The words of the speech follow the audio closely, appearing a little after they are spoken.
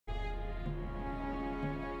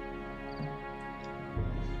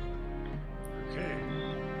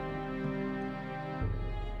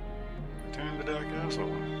castle.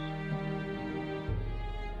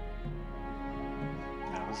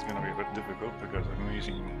 Now this is going to be a bit difficult because I'm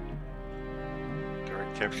using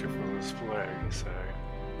direct capture for this flag, so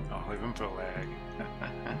I'll have input lag.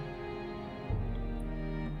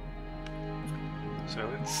 So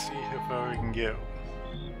let's see how far we can go.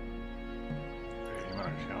 30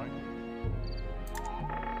 minutes, shall we?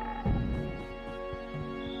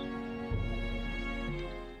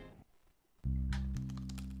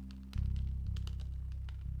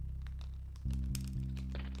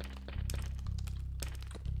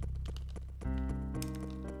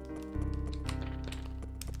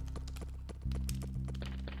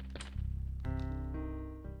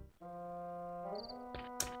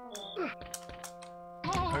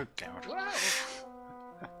 Oh, damn it.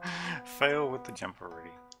 Fail with the jump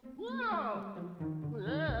already.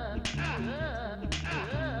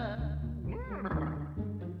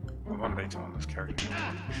 I'm one day on this character.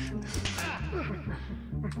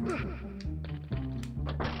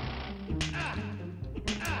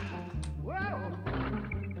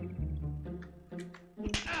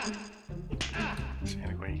 The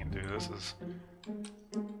only way you can do this is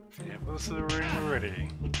if you have this ring already.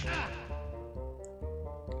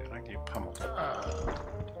 I get pummeled.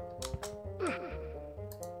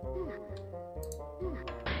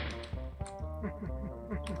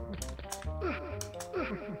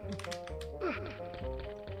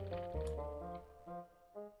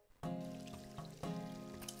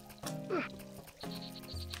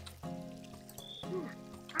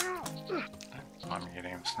 I'm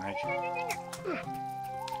getting him, snake.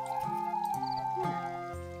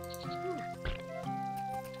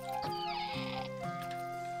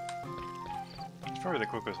 It's probably the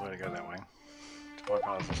quickest way to go that way. To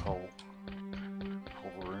bypass this whole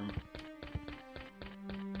room.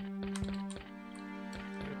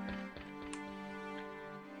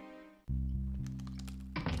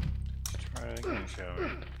 Try it again, shall we?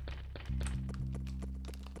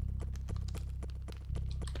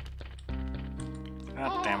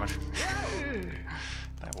 Ah, damn it.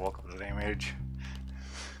 That walk up the damage.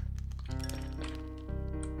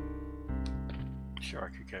 Sure, I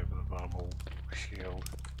could go for the bubble shield.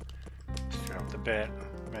 Straight off the bat,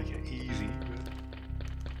 make it easy, but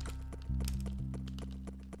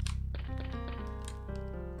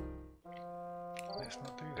let's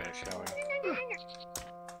not do that, shall we?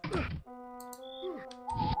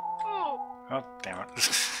 Oh, damn it.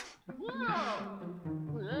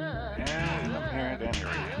 And up here, down here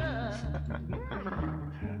again.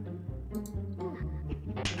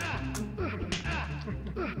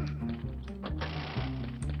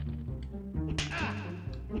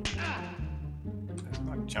 It's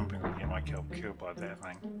not jumping to get my killed by that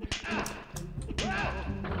thing.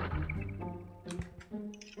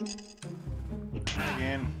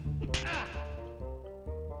 Again.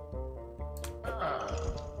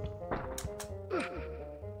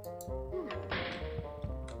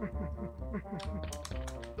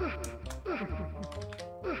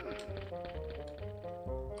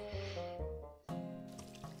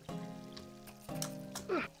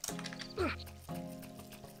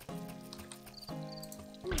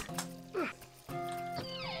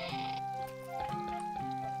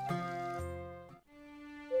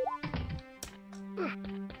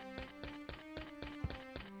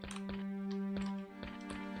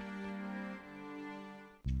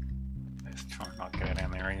 Let's try and not go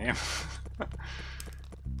down there again.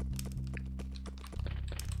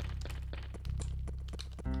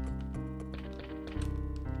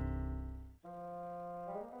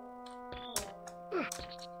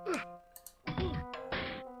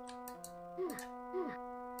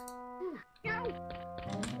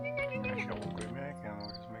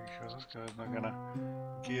 Guy's not gonna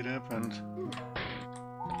get up and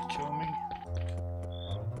kill me.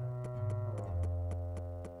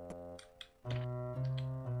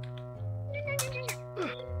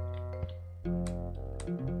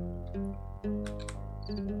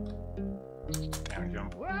 Down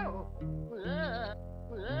jump.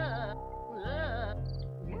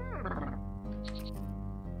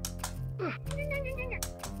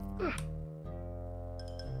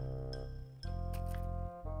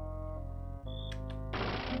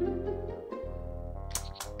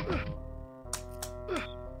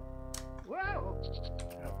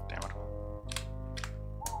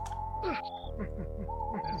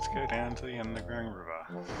 Let's go down to the underground river.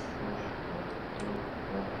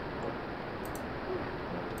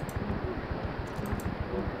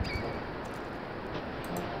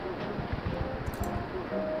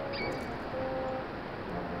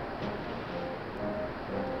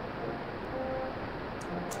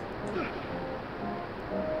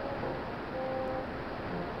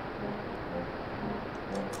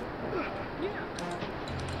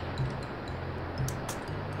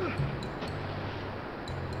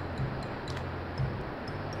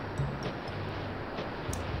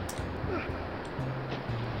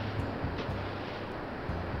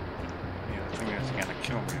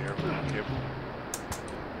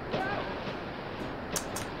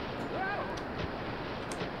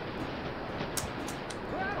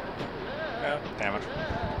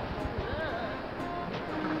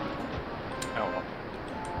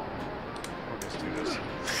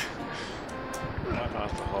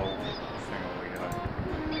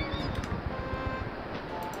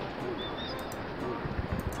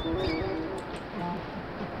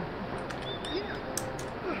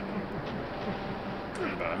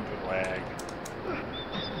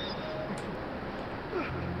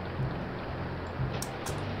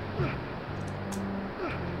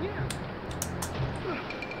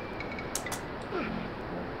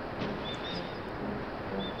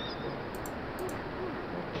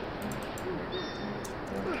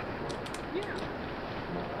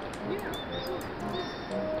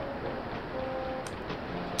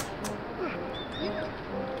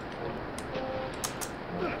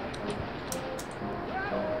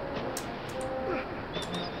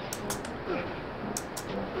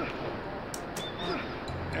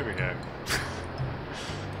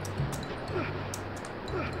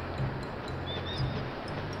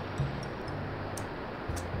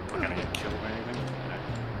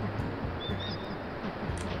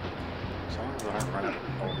 long as I don't run out of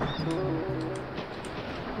pole.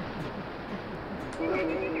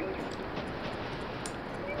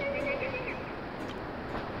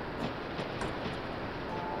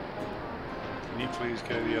 Can you please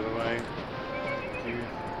go the other way? Thank you.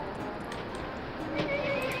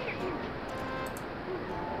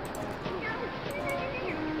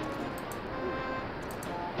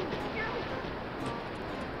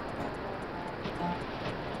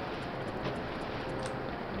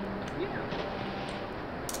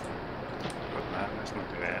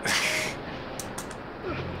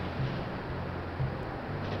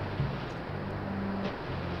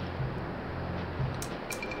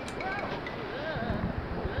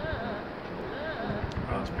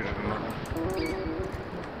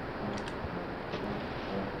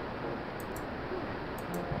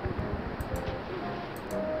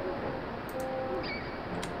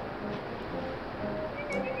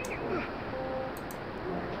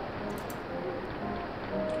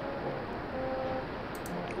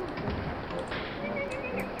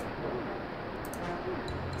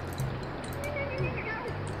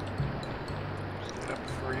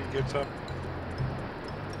 Gets up.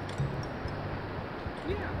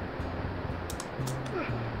 Yeah.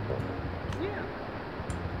 Yeah.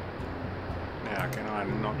 Now can I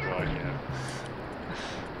not die yet?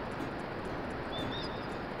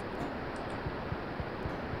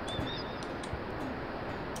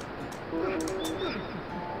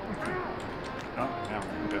 Oh, now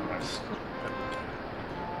I'm doing this.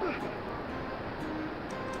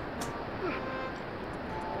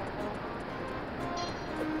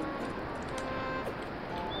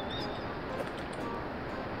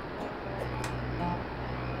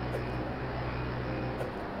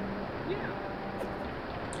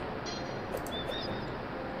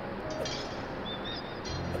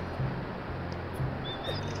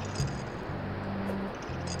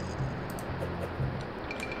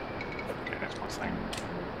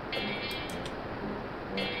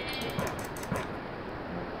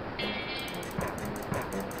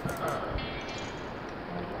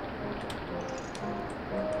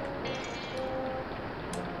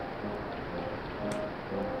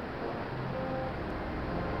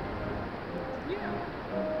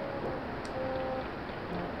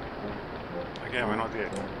 Yeah, we're not dead.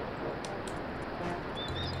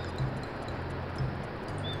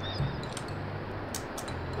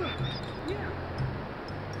 Yeah.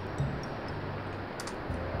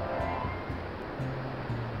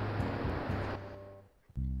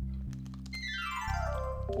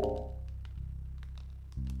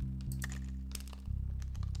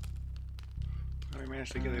 We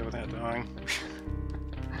managed to get there without dying.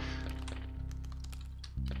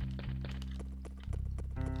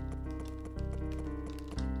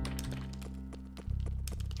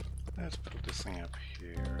 Let's put this thing up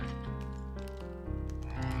here.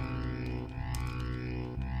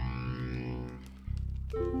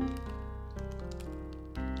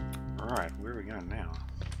 Alright, where are we going now?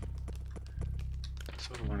 I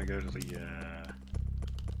sort of want to go to the,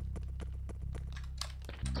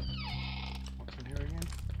 what's in here again?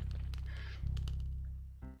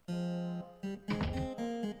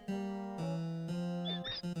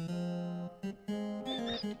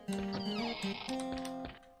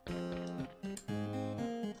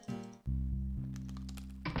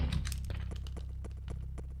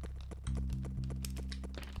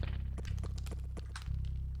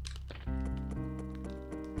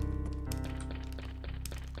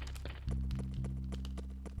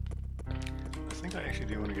 I think I actually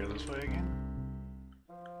do want to go this way again.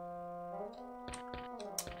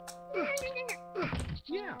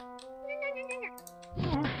 Yeah.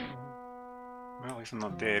 Well, at least I'm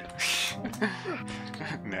not dead.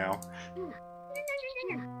 Now.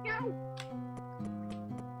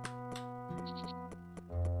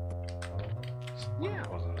 Yeah.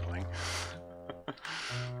 Positive thing.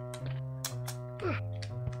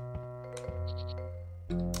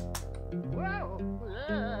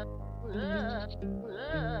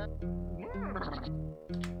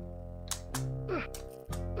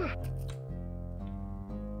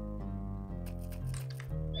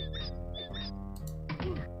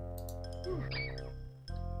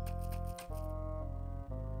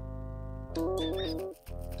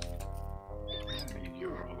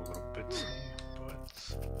 You're all a little bitsy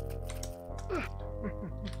butts.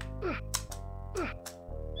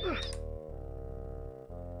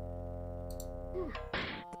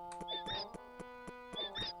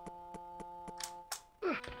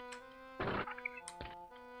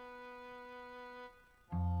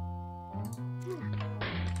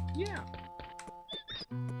 Yeah.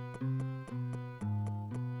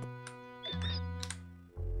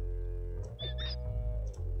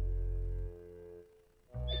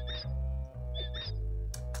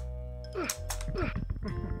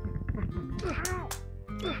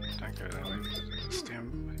 go that way because there's a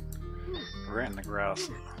stem right in the grass.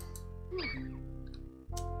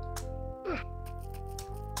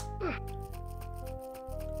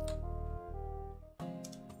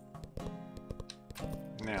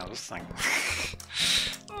 Now this thing.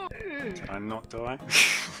 Did I not die?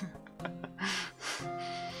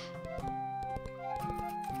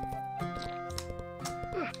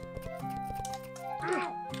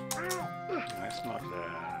 Let's not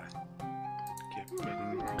get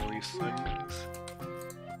bitten by all these things.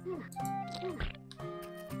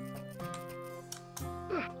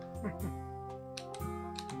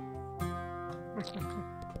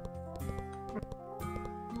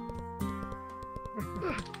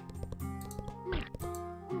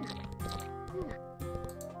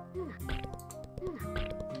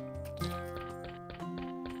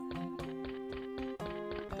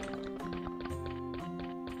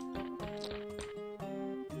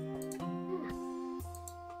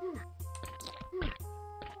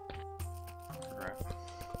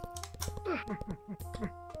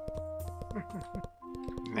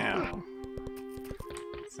 Now,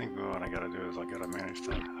 I think what I gotta do is I gotta manage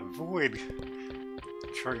to avoid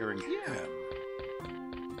triggering him.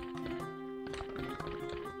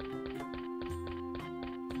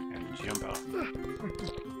 And jump up.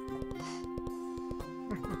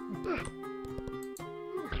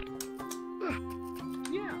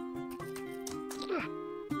 Yeah.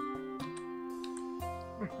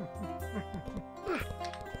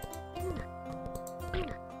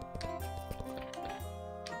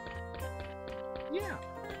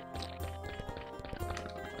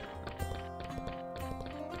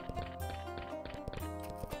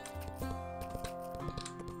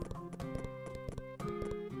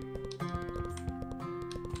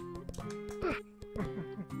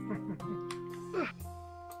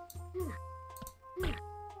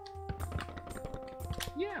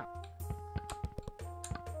 Yeah.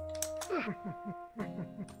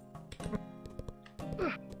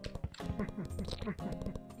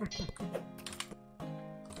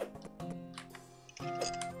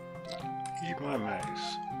 Eat my mace.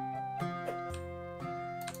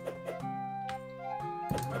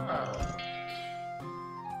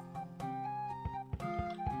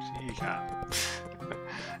 See, you can't.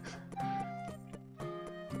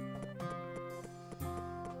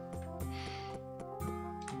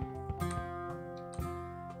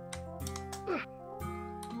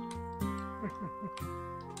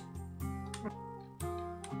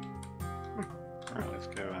 Alright, let's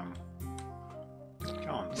go,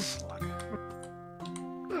 go on, slug.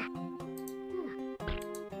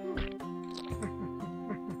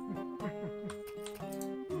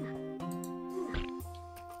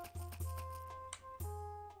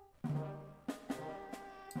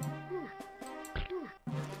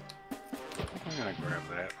 I'm gonna grab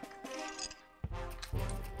that.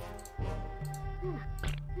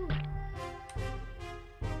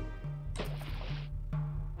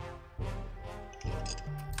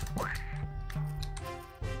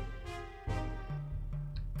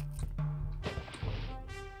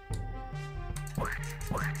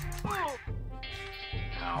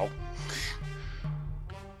 Ow.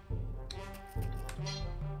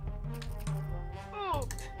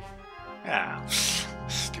 Ah,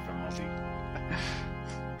 stupid multi.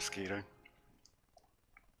 Mosquito.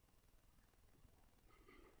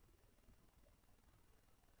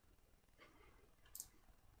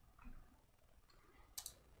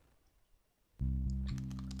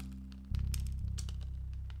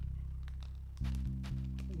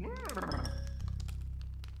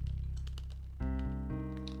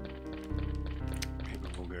 Maybe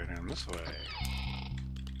we'll go down this way.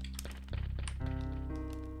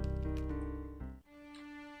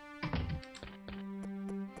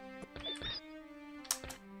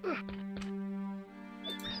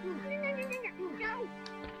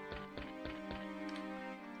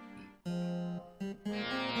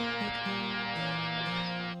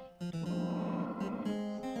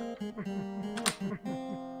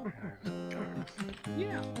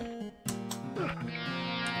 Yeah.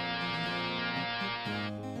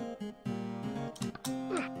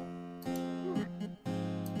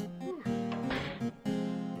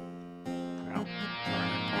 Well,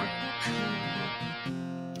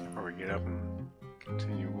 before we get up and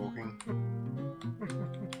continue walking.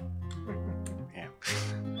 Yeah.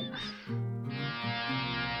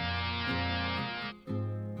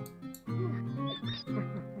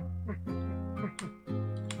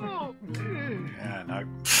 Yeah, no.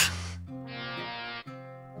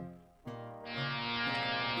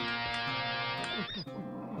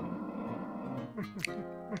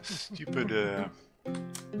 Stupid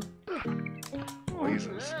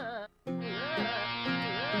lasers.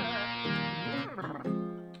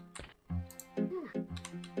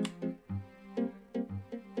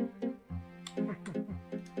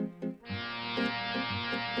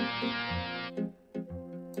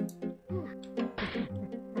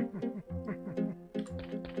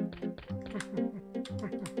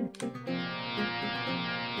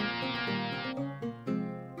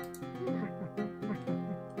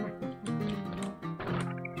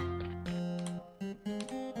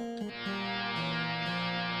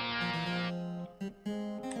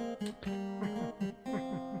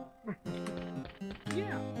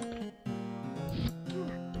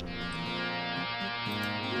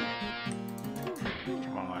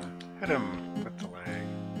 him with the leg.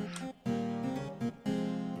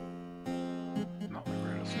 Not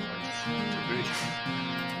where it's supposed to be.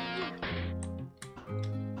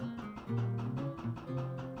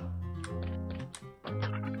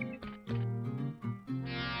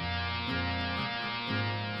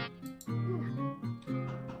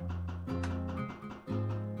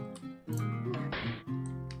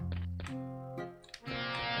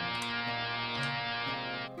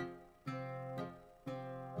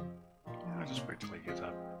 I'll just wait till he gets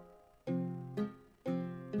up.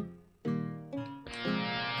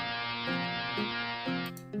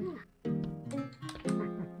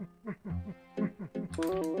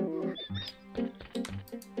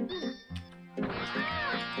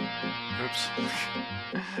 Oops.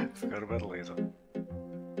 Forgot about the laser.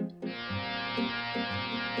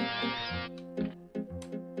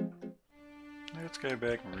 Let's go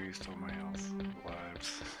back and restore my health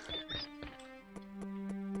lives.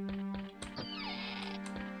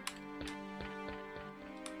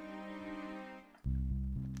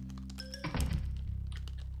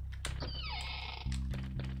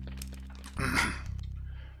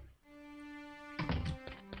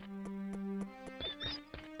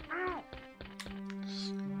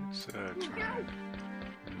 Let's try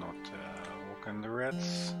not walk on the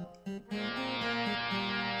rats.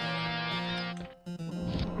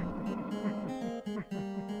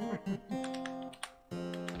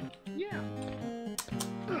 Yeah.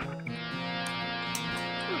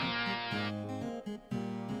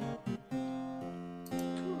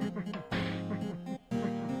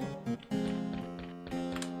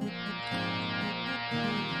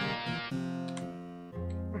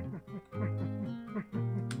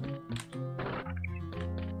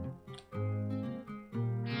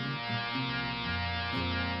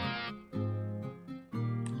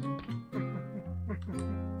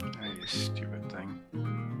 Oh, you stupid thing.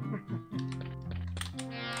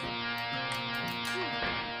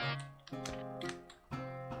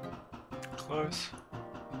 Close.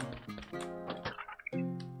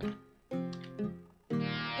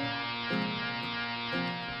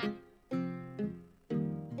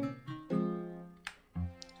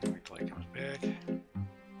 Wait till he comes back.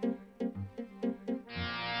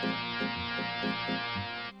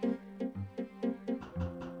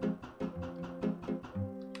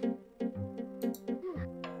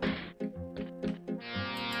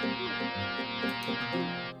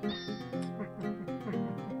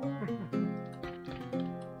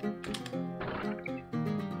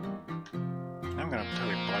 I'm gonna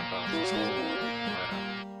totally bypass this whole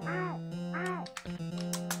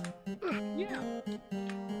Yeah.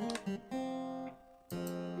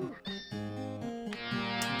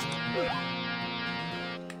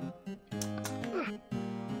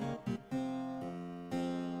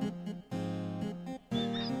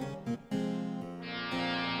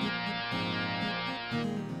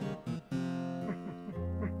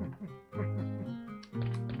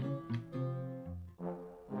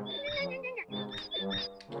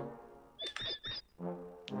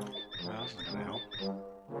 Well, this isn't gonna help.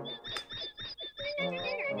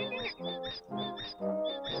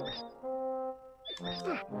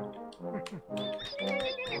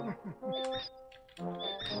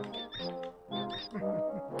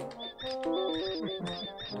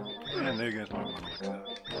 And there goes my one like that.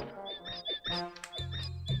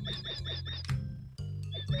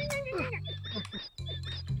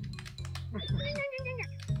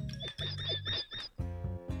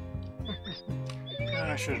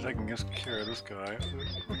 I should have taken care of this guy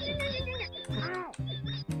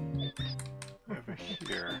over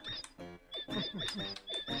here.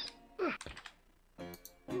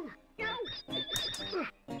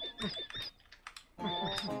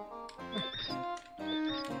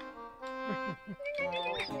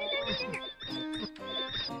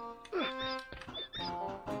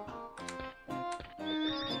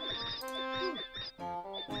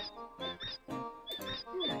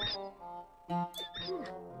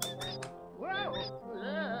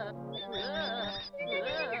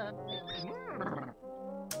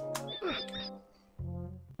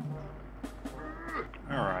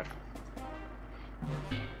 Alright.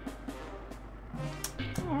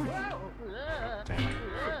 Damn it.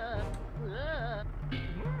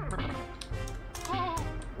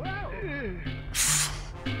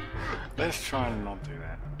 Let's try and not do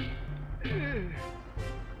that.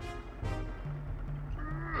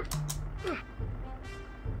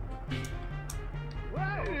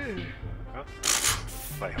 Oh,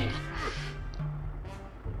 failed.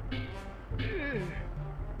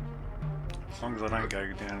 As long as I don't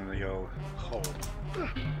go down in the old hole.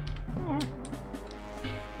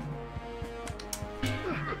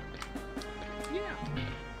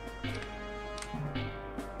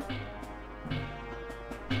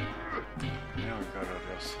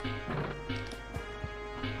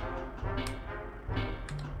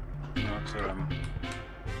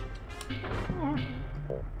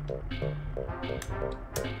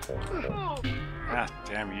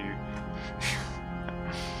 damn you.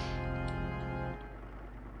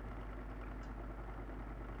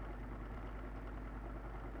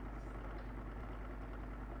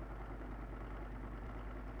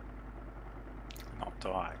 Not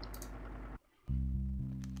die.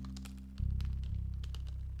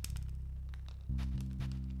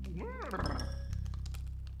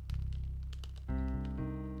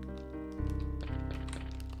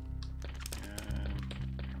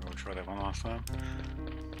 We'll try that one last time.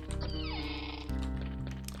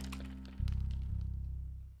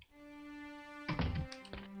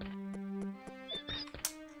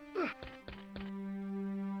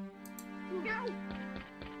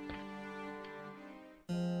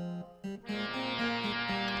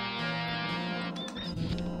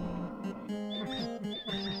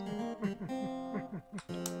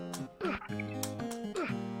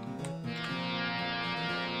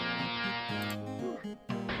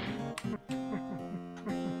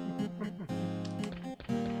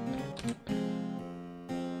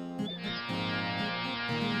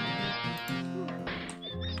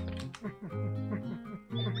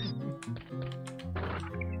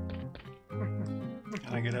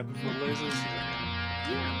 Can I get up before lasers?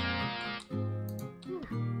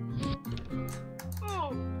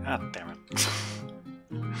 Ah, damn it.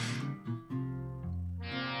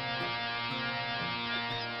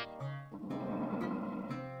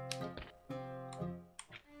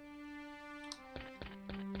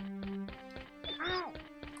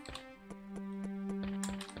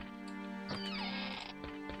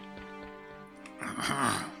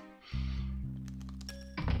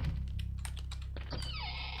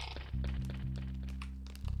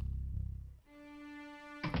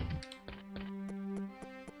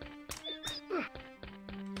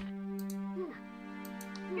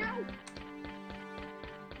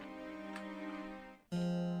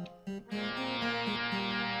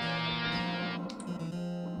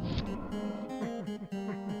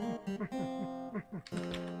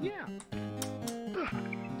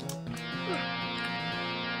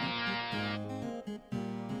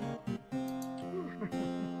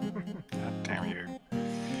 God damn you.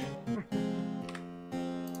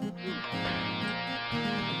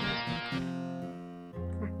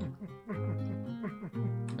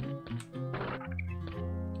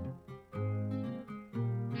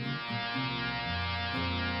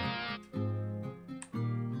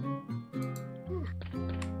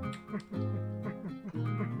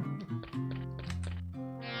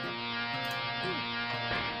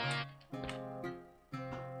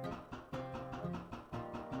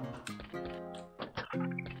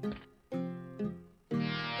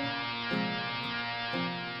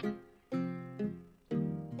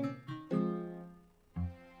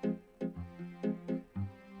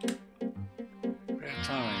 Bad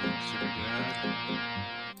timing, super bad.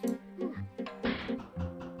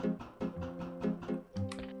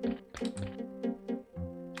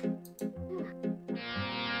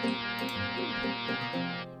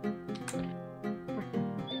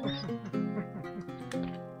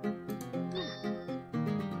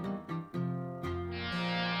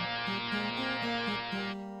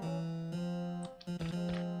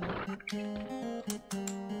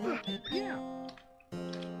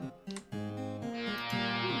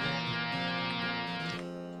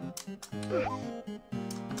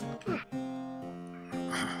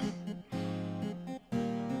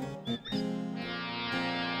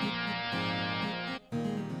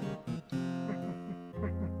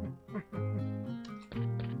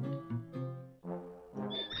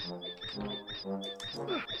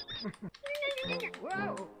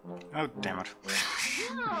 Oh, damn it.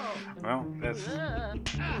 Well, that's... I'm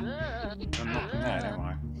not mad, am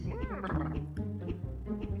I?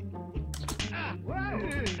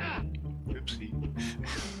 Oopsie.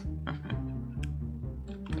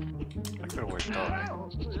 I could always die.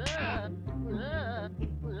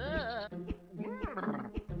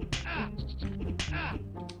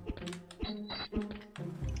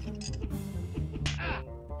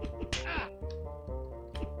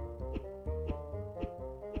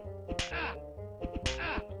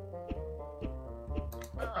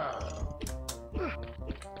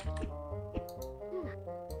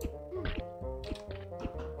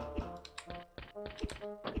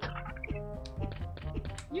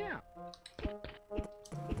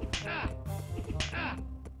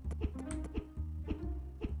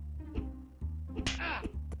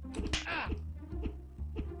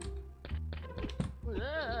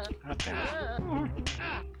 God damn it.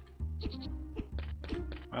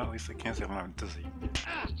 Well, at least I can't say I'm not dizzy.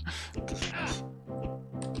 Dizziness.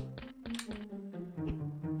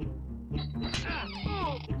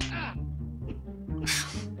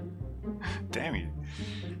 Damn you.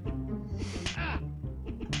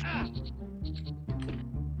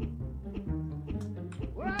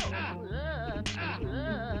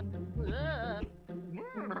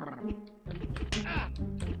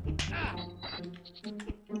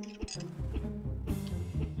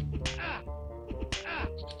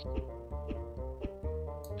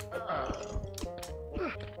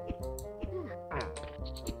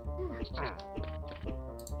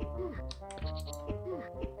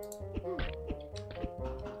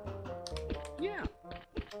 Yeah.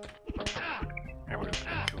 Yeah, we're just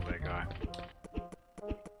gonna kill that guy.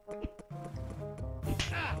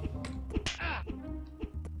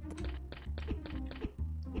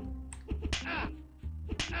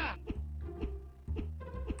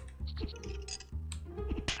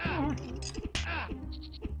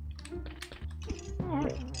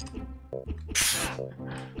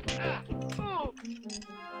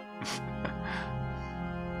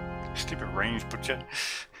 Stupid range butcher.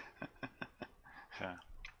 Yeah.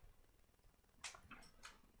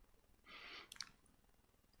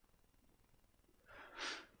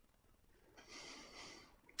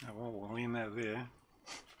 Oh, well, we'll leave that there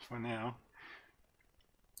for now.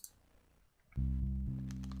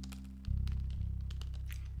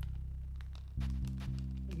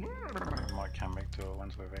 We might come back to it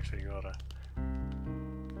once we've actually got a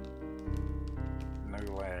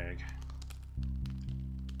no lag.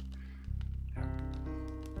 Yep.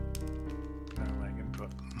 No lag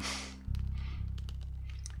input.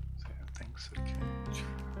 So thanks for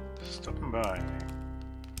stopping by.